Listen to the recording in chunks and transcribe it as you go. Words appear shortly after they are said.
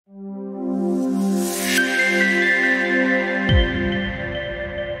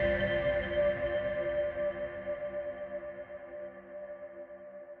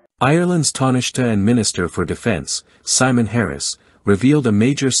Ireland's Taoiseach and Minister for Defence, Simon Harris, revealed a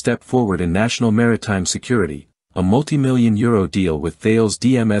major step forward in national maritime security, a multi-million-euro deal with Thales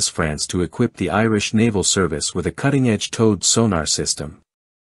DMS France to equip the Irish Naval Service with a cutting-edge towed sonar system.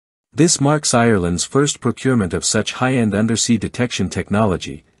 This marks Ireland's first procurement of such high-end undersea detection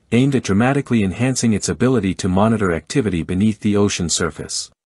technology, aimed at dramatically enhancing its ability to monitor activity beneath the ocean surface.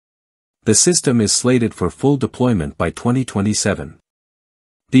 The system is slated for full deployment by 2027.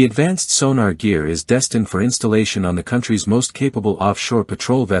 The advanced sonar gear is destined for installation on the country's most capable offshore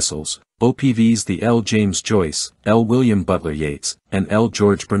patrol vessels, OPVs, the L. James Joyce, L. William Butler Yeats, and L.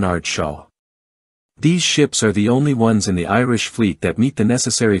 George Bernard Shaw. These ships are the only ones in the Irish fleet that meet the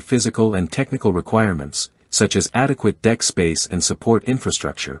necessary physical and technical requirements, such as adequate deck space and support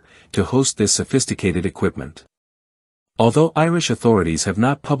infrastructure, to host this sophisticated equipment. Although Irish authorities have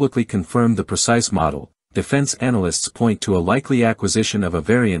not publicly confirmed the precise model, defense analysts point to a likely acquisition of a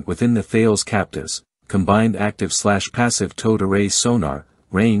variant within the Thales CAPTAS, combined active/passive towed array sonar,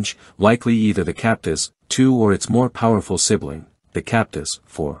 range, likely either the CAPTAS 2 or its more powerful sibling, the CAPTAS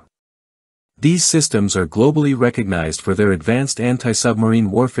 4. These systems are globally recognized for their advanced anti-submarine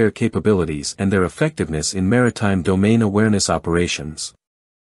warfare capabilities and their effectiveness in maritime domain awareness operations.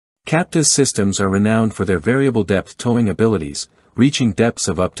 CAPTAS systems are renowned for their variable depth towing abilities, reaching depths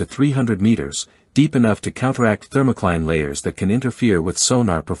of up to 300 meters, deep enough to counteract thermocline layers that can interfere with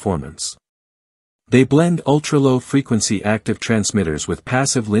sonar performance. They blend ultra-low frequency active transmitters with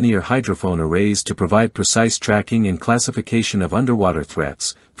passive linear hydrophone arrays to provide precise tracking and classification of underwater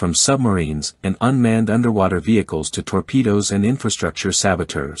threats, from submarines and unmanned underwater vehicles to torpedoes and infrastructure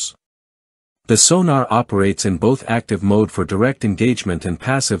saboteurs. The sonar operates in both active mode for direct engagement and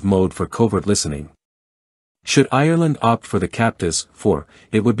passive mode for covert listening. Should Ireland opt for the CAPTAS 4,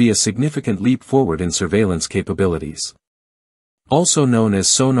 it would be a significant leap forward in surveillance capabilities. Also known as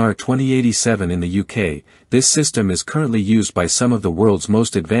Sonar 2087 in the UK, this system is currently used by some of the world's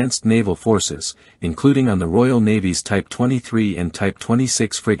most advanced naval forces, including on the Royal Navy's Type 23 and Type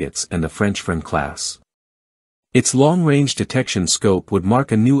 26 frigates and the French Fram class. Its long-range detection scope would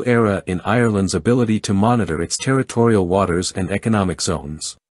mark a new era in Ireland's ability to monitor its territorial waters and economic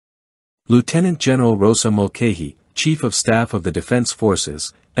zones. Lieutenant General Rosa Mulcahy, Chief of Staff of the Defence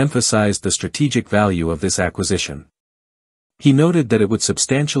Forces, emphasized the strategic value of this acquisition. He noted that it would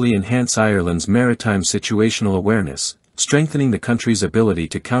substantially enhance Ireland's maritime situational awareness, strengthening the country's ability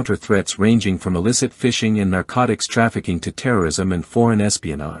to counter threats ranging from illicit fishing and narcotics trafficking to terrorism and foreign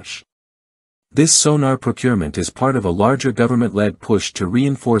espionage. This sonar procurement is part of a larger government-led push to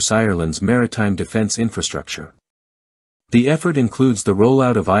reinforce Ireland's maritime defence infrastructure. The effort includes the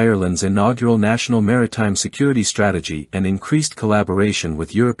rollout of Ireland's inaugural National Maritime Security Strategy and increased collaboration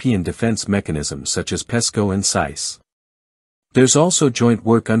with European defence mechanisms such as PESCO and SICE. There's also joint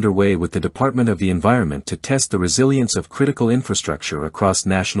work underway with the Department of the Environment to test the resilience of critical infrastructure across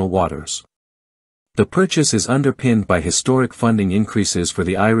national waters. The purchase is underpinned by historic funding increases for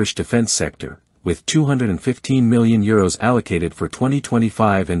the Irish defence sector, with €215 million allocated for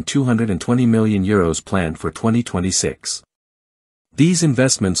 2025 and €220 million planned for 2026. These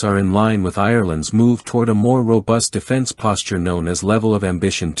investments are in line with Ireland's move toward a more robust defence posture known as Level of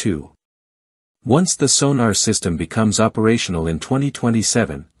Ambition 2. Once the sonar system becomes operational in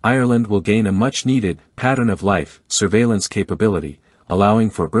 2027, Ireland will gain a much-needed pattern-of-life surveillance capability,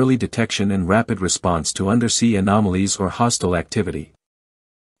 allowing for early detection and rapid response to undersea anomalies or hostile activity.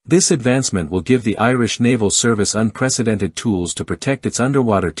 This advancement will give the Irish Naval Service unprecedented tools to protect its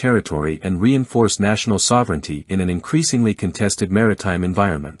underwater territory and reinforce national sovereignty in an increasingly contested maritime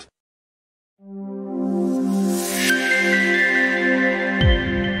environment.